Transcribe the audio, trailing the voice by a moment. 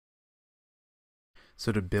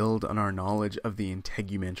So to build on our knowledge of the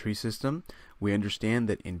integumentary system, we understand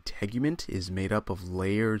that integument is made up of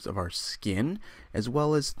layers of our skin, as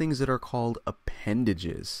well as things that are called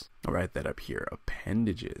appendages. I'll write that up here,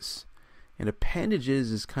 appendages. And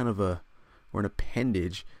appendages is kind of or an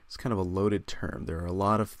appendage is kind of a loaded term. There are a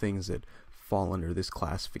lot of things that fall under this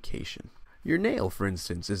classification. Your nail, for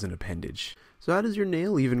instance, is an appendage. So how does your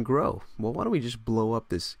nail even grow? Well, why don't we just blow up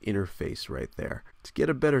this interface right there to get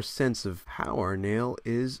a better sense of how our nail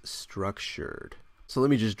is structured. So let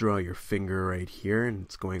me just draw your finger right here, and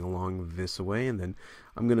it's going along this way, and then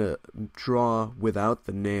I'm going to draw without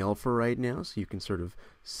the nail for right now so you can sort of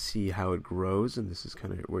see how it grows, and this is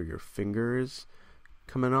kind of where your finger is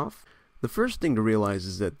coming off. The first thing to realize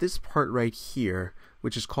is that this part right here,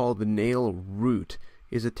 which is called the nail root,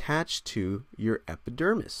 is attached to your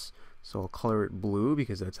epidermis. So I'll color it blue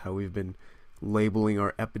because that's how we've been labeling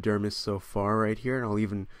our epidermis so far right here, and I'll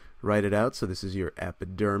even write it out. So this is your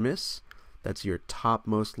epidermis. That's your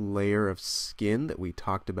topmost layer of skin that we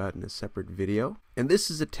talked about in a separate video. And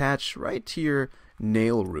this is attached right to your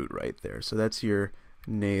nail root right there. So that's your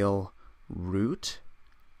nail root.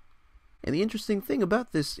 And the interesting thing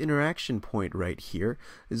about this interaction point right here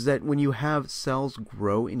is that when you have cells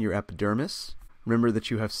grow in your epidermis, remember that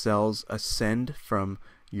you have cells ascend from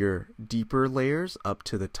your deeper layers up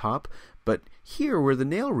to the top, but here where the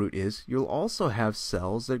nail root is, you'll also have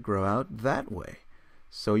cells that grow out that way.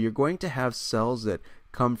 So you're going to have cells that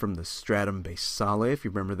come from the stratum basale, if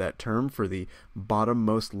you remember that term, for the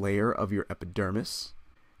bottommost layer of your epidermis.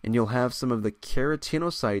 And you'll have some of the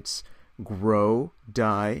keratinocytes grow,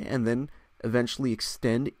 die, and then eventually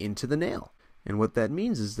extend into the nail. And what that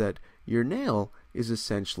means is that your nail is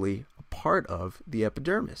essentially a part of the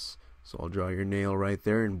epidermis. So I'll draw your nail right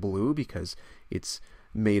there in blue because it's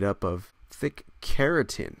made up of thick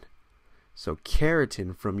keratin. So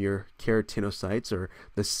keratin from your keratinocytes are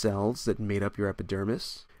the cells that made up your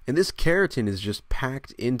epidermis. And this keratin is just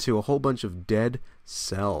packed into a whole bunch of dead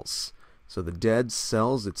cells. So the dead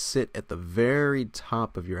cells that sit at the very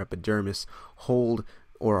top of your epidermis hold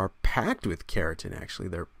or are packed with keratin, actually.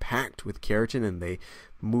 They're packed with keratin and they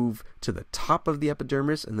move to the top of the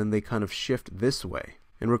epidermis and then they kind of shift this way.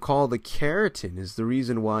 And recall, the keratin is the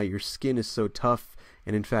reason why your skin is so tough,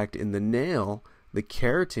 and in fact in the nail, the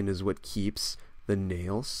keratin is what keeps the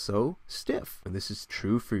nail so stiff. And this is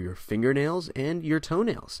true for your fingernails and your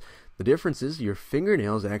toenails. The difference is your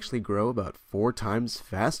fingernails actually grow about 4 times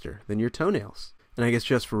faster than your toenails. And I guess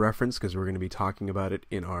just for reference, because we're going to be talking about it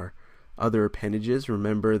in our other appendages,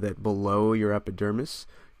 remember that below your epidermis,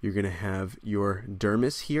 you're going to have your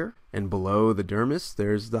dermis here, and below the dermis,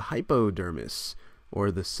 there's the hypodermis, or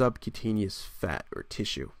the subcutaneous fat or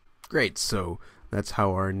tissue. Great, so that's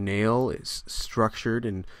how our nail is structured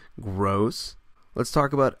and grows. Let's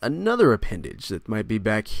talk about another appendage that might be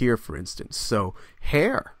back here, for instance. So,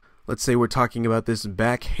 hair. Let's say we're talking about this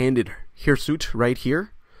back-handed hirsute right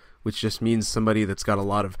here, which just means somebody that's got a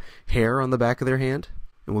lot of hair on the back of their hand.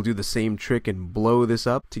 And we'll do the same trick and blow this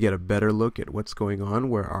up to get a better look at what's going on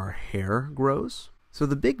where our hair grows. So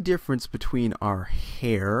the big difference between our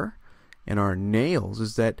hair and our nails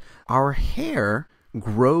is that our hair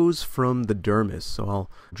grows from the dermis. So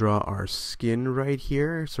I'll draw our skin right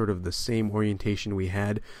here, sort of the same orientation we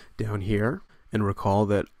had down here. And recall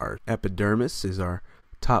that our epidermis is our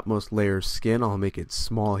topmost layer of skin. I'll make it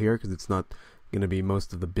small here because it's not going to be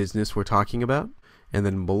most of the business we're talking about. And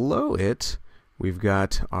then below it, we've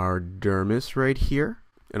got our dermis right here.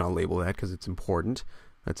 And I'll label that because it's important.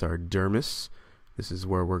 That's our dermis. This is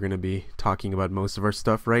where we're going to be talking about most of our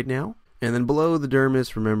stuff right now. And then below the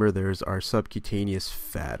dermis, remember, there's our subcutaneous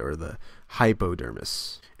fat, or the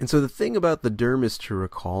hypodermis. And so the thing about the dermis to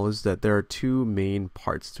recall is that there are 2 main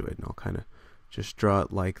parts to it. And I'll kind of just draw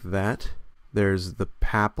it like that. There's the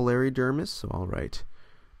papillary dermis, so I'll write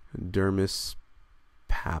dermis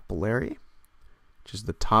papillary, which is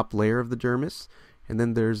the top layer of the dermis. And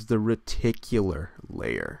then there's the reticular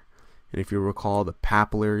layer. And if you recall, the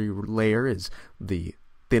papillary layer is the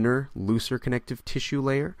thinner, looser connective tissue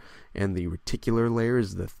layer, and the reticular layer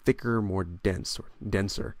is the thicker, more dense or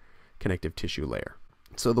denser connective tissue layer.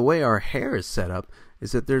 So the way our hair is set up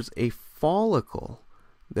is that there's a follicle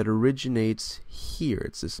that originates here.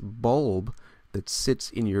 It's this bulb that sits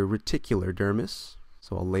in your reticular dermis.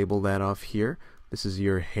 So I'll label that off here. This is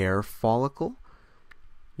your hair follicle.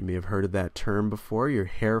 You may have heard of that term before. Your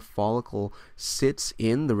hair follicle sits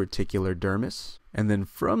in the reticular dermis. And then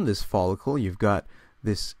from this follicle, you've got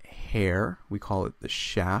this hair, we call it the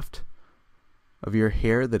shaft of your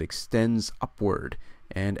hair, that extends upward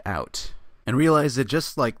and out. And realize that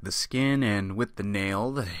just like the skin and with the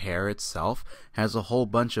nail, the hair itself has a whole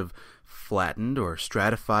bunch of flattened or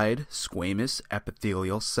stratified squamous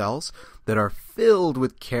epithelial cells that are filled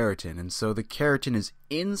with keratin. And so the keratin is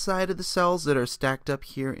inside of the cells that are stacked up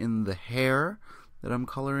here in the hair that I'm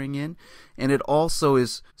coloring in, and it also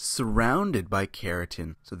is surrounded by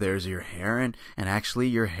keratin. So there's your hair, and actually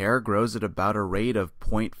your hair grows at about a rate of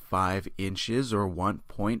 0.5 inches or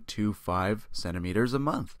 1.25 centimeters a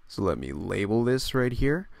month. So let me label this right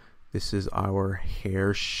here. This is our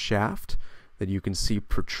hair shaft that you can see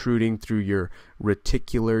protruding through your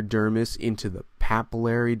reticular dermis into the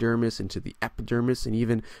papillary dermis, into the epidermis, and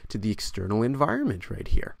even to the external environment right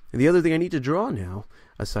here. And the other thing I need to draw now,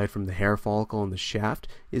 aside from the hair follicle and the shaft,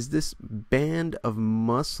 is this band of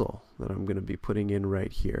muscle that I'm going to be putting in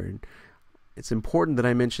right here. And it's important that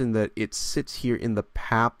I mention that it sits here in the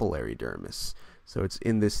papillary dermis. So it's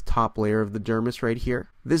in this top layer of the dermis right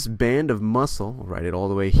here. This band of muscle, I'll write it all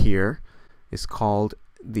the way here, is called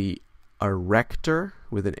the erector,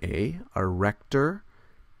 with an A, erector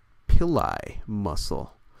pili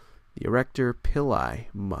muscle. The erector pili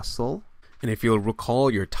muscle. And if you'll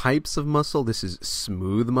recall your types of muscle, this is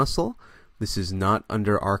smooth muscle. This is not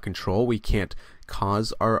under our control. We can't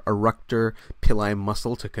cause our erector pili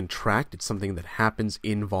muscle to contract. It's something that happens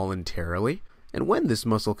involuntarily. And when this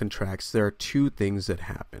muscle contracts, there are two things that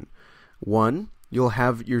happen. One, you'll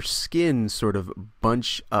have your skin sort of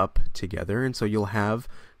bunch up together, and so you'll have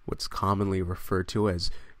what's commonly referred to as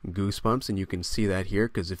goosebumps, and you can see that here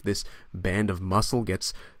because if this band of muscle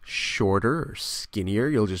gets shorter or skinnier,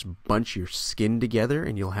 you'll just bunch your skin together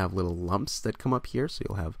and you'll have little lumps that come up here. So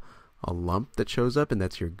you'll have a lump that shows up, and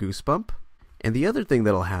that's your goosebump. And the other thing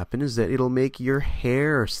that'll happen is that it'll make your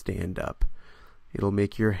hair stand up. It'll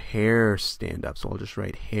make your hair stand up. So I'll just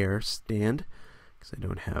write hair stand, because I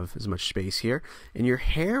don't have as much space here, and your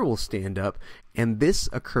hair will stand up, and this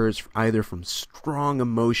occurs either from strong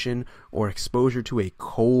emotion or exposure to a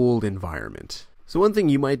cold environment. So one thing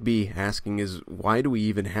you might be asking is, why do we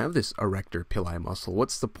even have this erector pili muscle?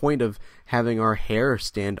 What's the point of having our hair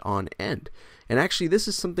stand on end? And actually this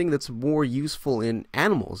is something that's more useful in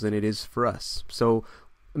animals than it is for us. So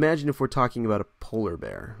imagine if we're talking about a polar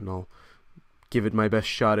bear, and I'll give it my best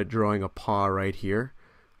shot at drawing a paw right here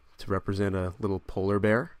to represent a little polar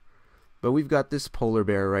bear. But we've got this polar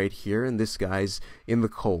bear right here, and this guy's in the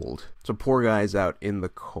cold. So poor guy's out in the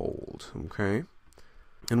cold, okay?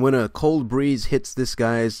 And when a cold breeze hits this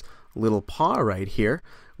guy's little paw right here,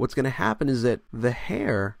 what's going to happen is that the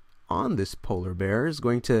hair on this polar bear is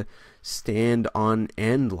going to stand on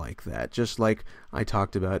end like that, just like I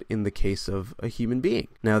talked about in the case of a human being.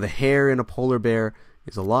 Now, the hair in a polar bear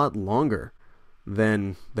is a lot longer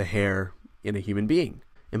than the hair in a human being.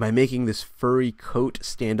 And by making this furry coat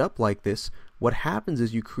stand up like this, what happens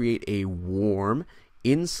is you create a warm,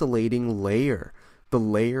 insulating layer. The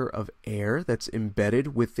layer of air that's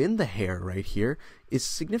embedded within the hair right here is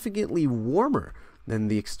significantly warmer than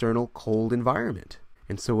the external cold environment.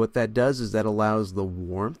 And so what that does is that allows the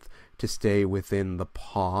warmth to stay within the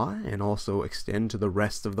paw and also extend to the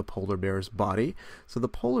rest of the polar bear's body, so the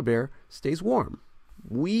polar bear stays warm.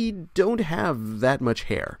 We don't have that much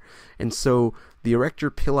hair, and so the erector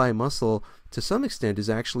pili muscle to some extent is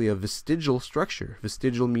actually a vestigial structure.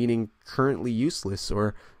 Vestigial meaning currently useless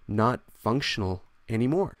or not functional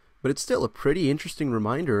anymore. But it's still a pretty interesting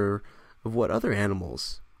reminder of what other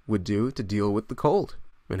animals would do to deal with the cold,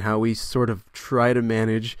 and how we sort of try to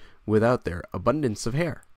manage without their abundance of hair.